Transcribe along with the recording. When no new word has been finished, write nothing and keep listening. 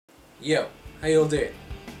Yo, how y'all doing?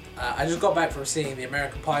 I just got back from seeing the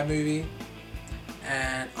American Pie movie,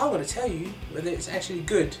 and I'm going to tell you whether it's actually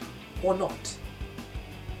good or not.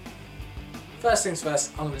 First things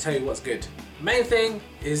first, I'm going to tell you what's good. The main thing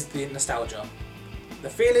is the nostalgia. The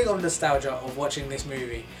feeling of nostalgia of watching this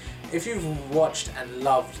movie. If you've watched and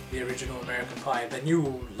loved the original American Pie, then you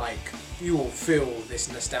will feel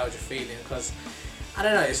this nostalgia feeling, because I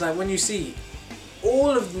don't know, it's like when you see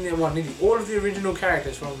nearly all of the original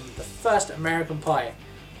characters from the first American Pie,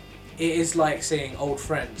 it is like seeing old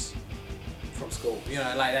friends from school, you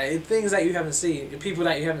know, like things that you haven't seen, people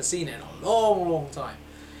that you haven't seen in a long time,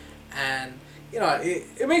 and you know,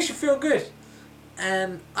 it makes you feel good,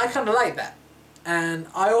 and I kind of like that. And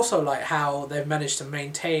I also like how they've managed to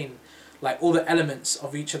maintain like all the elements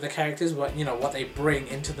of each of the characters, what they bring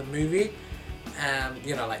into the movie.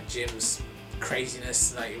 You know, like Jim's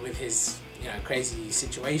craziness, like with his crazy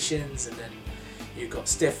situations, and then you've got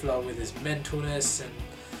Stifler with his mentalness, and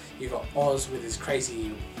you've got Oz with his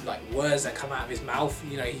crazy like words that come out of his mouth.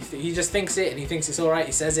 You know, he just thinks it and he thinks it's alright,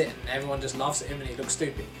 he says it and everyone just laughs at him and he looks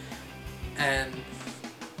stupid. And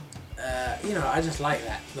you know, I just like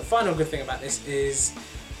that. The final good thing about this is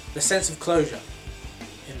the sense of closure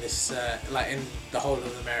in this, like in the whole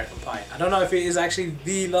of American Pie. I don't know if it is actually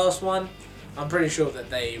the last one. I'm pretty sure that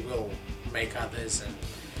they will make others and,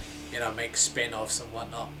 you know, make spin-offs and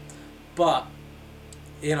whatnot. But,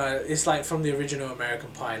 you know, it's like from the original American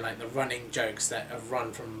Pie, like the running jokes that have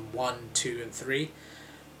run from 1, 2 and 3,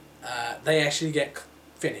 they actually get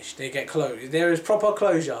finished. They get closed. There is proper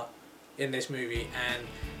closure in this movie, and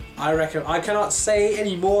I reckon I cannot say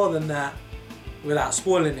any more than that without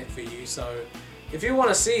spoiling it for you. So if you want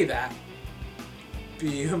to see that,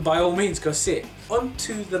 by all means go see it. On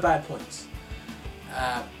to the bad points.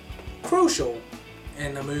 Crucial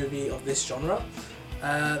in a movie of this genre,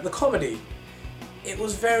 the comedy. It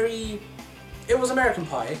was American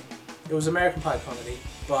Pie. It was American Pie comedy,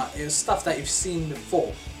 but it was stuff that you've seen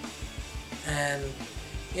before, and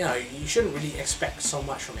you know, you shouldn't really expect so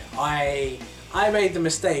much from it. I made the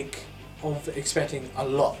mistake of expecting a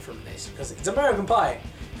lot from this because it's American Pie,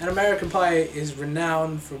 and American Pie is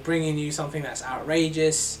renowned for bringing you something that's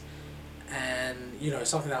outrageous and, you know,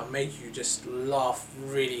 something that will make you just laugh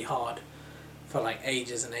really hard for like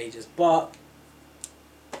ages and ages. But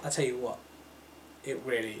I tell you what,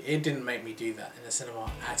 it didn't make me do that in the cinema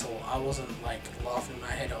at all. I wasn't like laughing my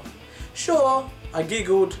head off. Sure, I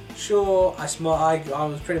giggled. Sure, I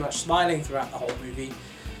was pretty much smiling throughout the whole movie,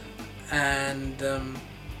 and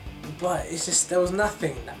but it's just there was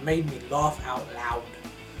nothing that made me laugh out loud,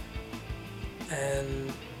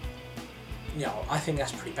 and you know, I think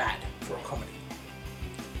that's pretty bad for a comedy.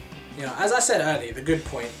 You know, as I said earlier, the good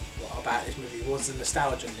point about this movie was the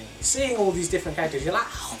nostalgia thing. Seeing all these different characters, you're like,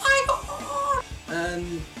 oh my god!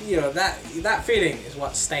 And you know, that feeling is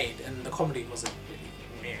what stayed, and the comedy wasn't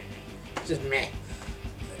really meh. Just meh.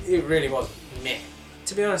 It really was meh.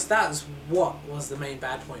 To be honest, that's what was the main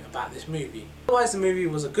bad point about this movie. Otherwise, the movie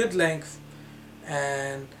was a good length,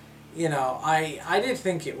 and you know, I did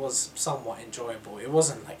think it was somewhat enjoyable. It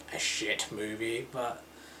wasn't like a shit movie, but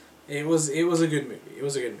it was a good movie. It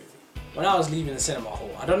was a good movie. When I was leaving the cinema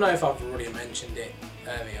hall, I don't know if I've already mentioned it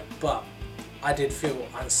earlier, but I did feel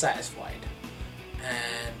unsatisfied,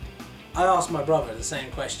 and I asked my brother the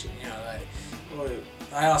same question. You know, like,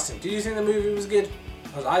 I asked him, "Do you think the movie was good?"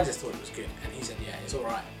 Because I just thought it was good, and he said, "Yeah, it's all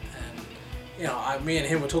right." And you know, me and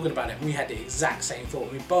him were talking about it, and we had the exact same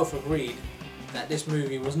thought. We both agreed that this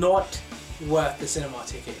movie was not worth the cinema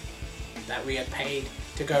ticket that we had paid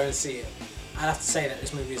to go and see it. I have to say that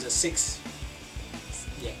this movie is a 6.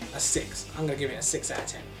 Yeah, a 6. I'm gonna give it a 6 out of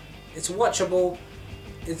 10. It's watchable.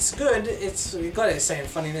 It's good. It's got its same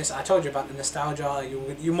funniness. I told you about the nostalgia.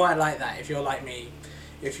 You might like that if you're like me.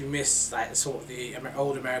 If you miss like sort of the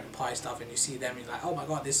old American Pie stuff and you see them, you're like, oh my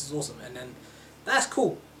god, this is awesome, and then that's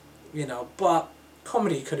cool, you know. But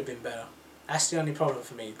comedy could have been better. That's the only problem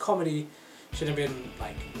for me. Comedy should have been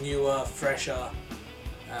like newer, fresher.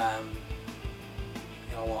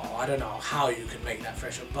 You know, well, I don't know how you could make that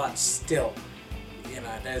fresher, but still, you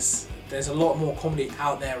know, there's a lot more comedy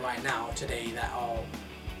out there right now today that are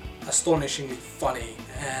astonishingly funny,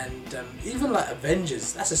 and even like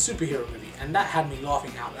Avengers, that's a superhero movie, and that had me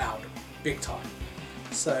laughing out loud big time.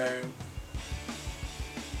 So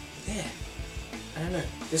yeah, I don't know,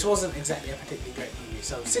 this wasn't exactly a particularly great movie.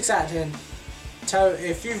 So 6 out of 10.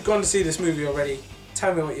 If you've gone to see this movie already,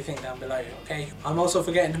 tell me what you think down below, okay? I'm also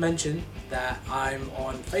forgetting to mention that I'm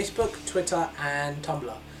on Facebook, Twitter and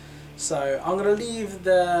Tumblr, so I'm going to leave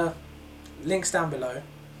the links down below.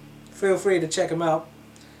 Feel free to check them out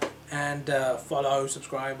and follow,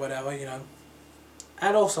 subscribe, whatever, you know.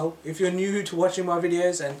 And also, if you're new to watching my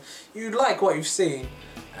videos and you like what you've seen,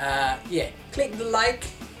 yeah, click the like,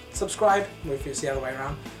 subscribe, if it's the other way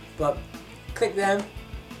around, but click them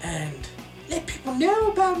and let people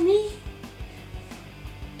know about me.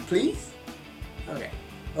 Please? Okay.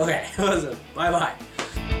 Okay, awesome. Bye bye.